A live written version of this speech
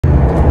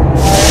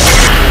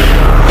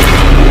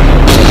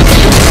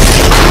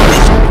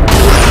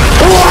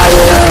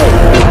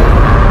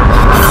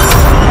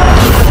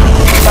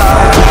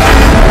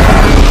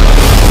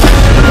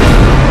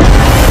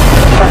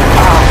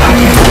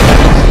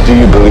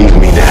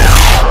believe me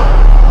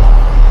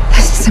now.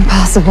 This is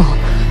impossible.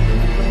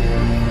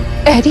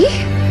 Eddie?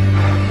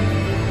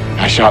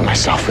 I shot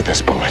myself with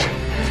this bullet.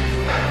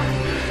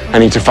 I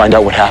need to find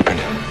out what happened.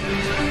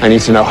 I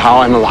need to know how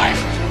I'm alive.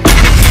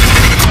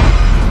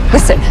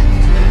 Listen,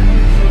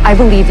 I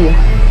believe you,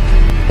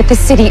 but this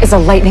city is a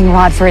lightning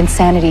rod for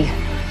insanity.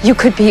 You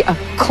could be a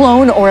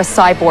clone or a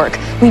cyborg.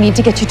 We need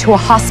to get you to a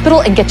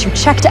hospital and get you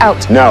checked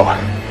out. No,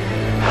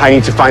 I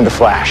need to find the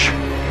Flash.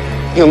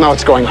 He'll know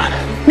what's going on.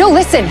 No,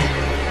 listen.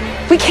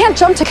 We can't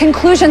jump to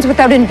conclusions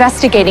without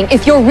investigating.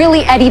 If you're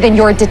really Eddie, then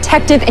you're a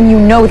detective and you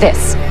know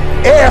this.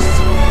 If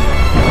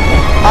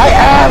I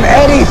am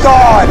Eddie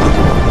Thawne,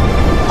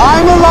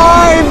 I'm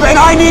alive and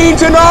I need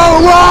to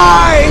know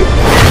why!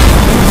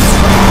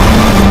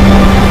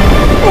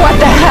 What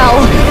the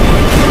hell?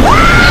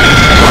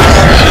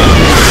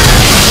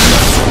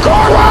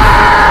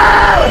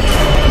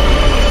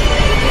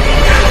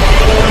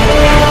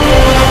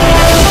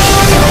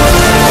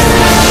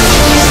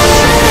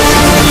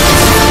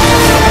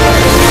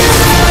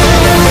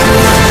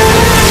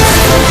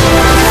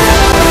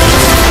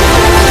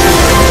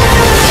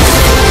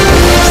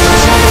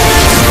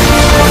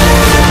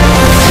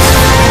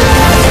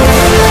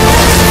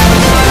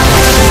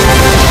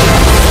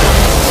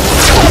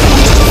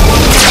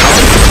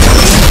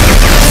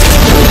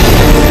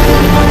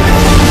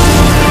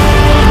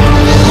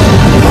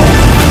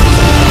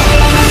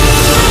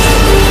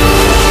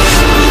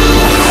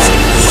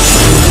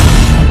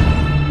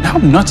 How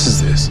nuts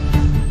is this?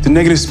 The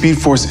negative speed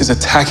force is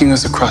attacking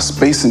us across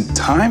space and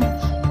time?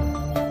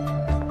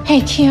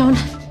 Hey, Keon.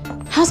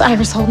 How's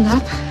Iris holding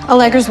up?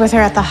 Allegra's with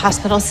her at the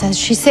hospital, says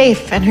she's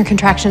safe and her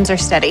contractions are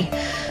steady.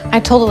 I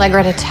told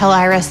Allegra to tell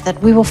Iris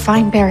that we will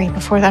find Barry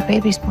before that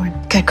baby's born.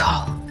 Good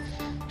call.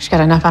 She's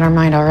got enough on her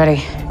mind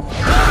already.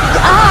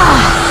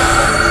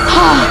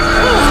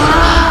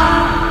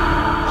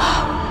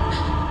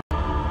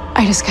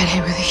 I just got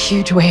hit with a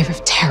huge wave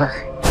of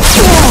terror.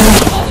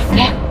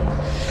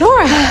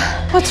 Nora,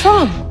 what's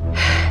wrong?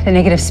 The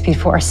negative speed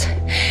force.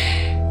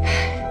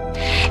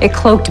 It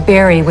cloaked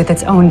Barry with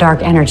its own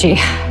dark energy.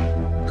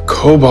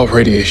 Cobalt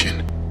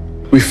radiation.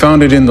 We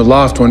found it in the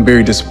loft when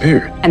Barry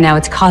disappeared. And now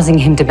it's causing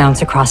him to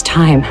bounce across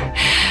time.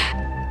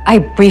 I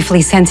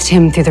briefly sensed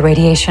him through the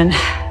radiation.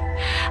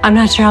 I'm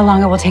not sure how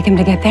long it will take him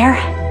to get there.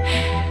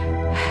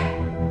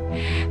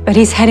 But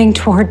he's heading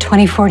toward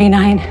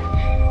 2049.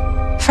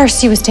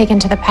 First he was taken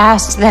to the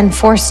past, then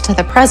forced to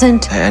the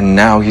present. And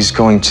now he's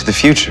going to the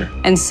future.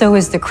 And so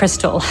is the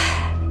crystal.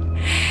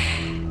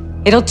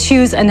 It'll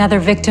choose another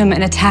victim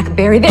and attack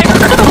Barry there.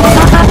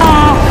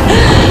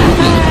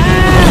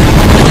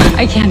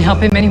 I can't help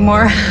him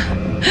anymore.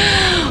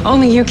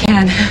 Only you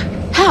can.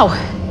 How?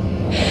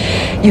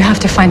 You have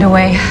to find a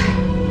way.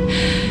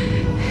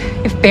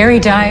 If Barry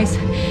dies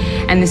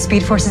and the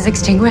speed force is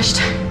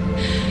extinguished,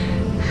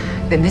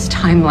 then this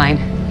timeline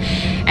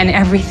and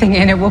everything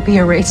in it will be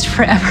erased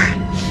forever.